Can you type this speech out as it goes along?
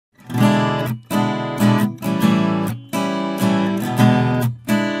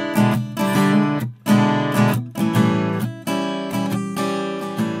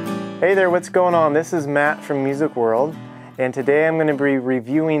Hey there, what's going on? This is Matt from Music World, and today I'm going to be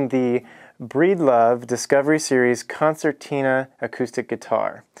reviewing the Breedlove Discovery Series Concertina acoustic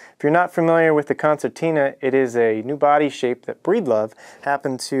guitar. If you're not familiar with the concertina, it is a new body shape that Breedlove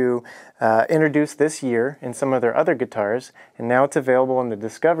happened to introduce this year in some of their other guitars, and now it's available in the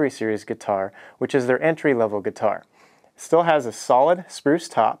Discovery Series guitar, which is their entry-level guitar. It still has a solid spruce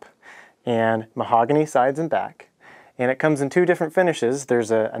top and mahogany sides and back. And it comes in two different finishes. There's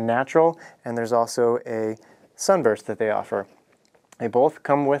a natural and there's also a sunburst that they offer. They both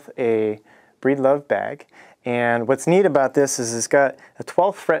come with a Breedlove bag. And what's neat about this is it's got a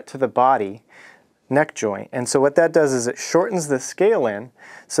 12th fret to the body neck joint. And so what that does is it shortens the scale in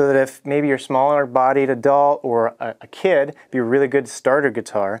so that if maybe you're smaller bodied adult or a kid, it'd be a really good starter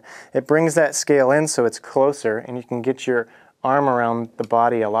guitar, it brings that scale in so it's closer and you can get your arm around the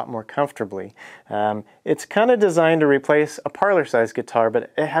body a lot more comfortably. It's kind of designed to replace a parlor-sized guitar,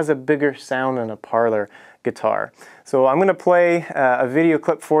 but it has a bigger sound than a parlor guitar. So I'm going to play a video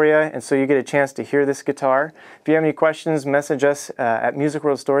clip for you, and so you get a chance to hear this guitar. If you have any questions, message us at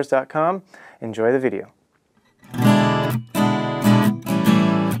musicworldstores.com. Enjoy the video.